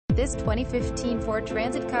This 2015 Ford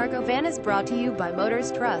Transit cargo van is brought to you by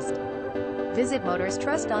Motors Trust. Visit Motors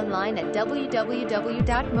Trust online at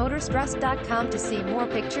www.motorstrust.com to see more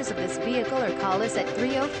pictures of this vehicle or call us at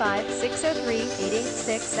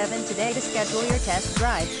 305-603-8867 today to schedule your test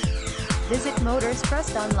drive. Visit Motors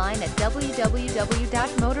Trust online at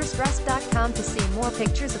www.motorstrust.com to see more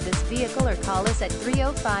pictures of this vehicle or call us at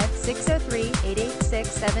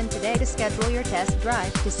 305-603-8867 today to schedule your test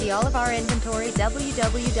drive. To see all of our inventory,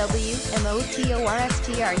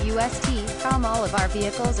 www.motorstrust.com. All of our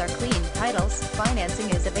vehicles are clean titles. Financing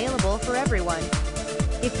is available for everyone.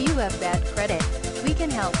 If you have bad credit, we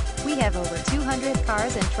can help. We have over 200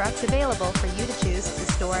 cars and trucks available for you to choose.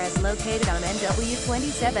 The store is located on NW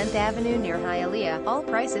 27th Avenue near Hialeah. All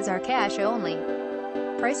prices are cash only.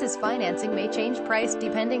 Prices financing may change price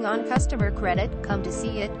depending on customer credit. Come to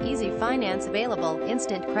see it. Easy finance available.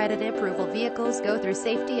 Instant credit approval. Vehicles go through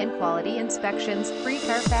safety and quality inspections. Free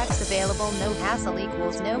Carfax available. No hassle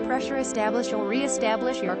equals no pressure. Establish or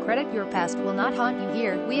re-establish your credit. Your past will not haunt you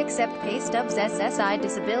here. We accept pay stubs, SSI,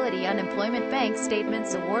 disability, unemployment, bank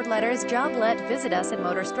statements, award letters, job let. Visit us at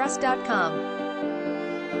motorstrust.com.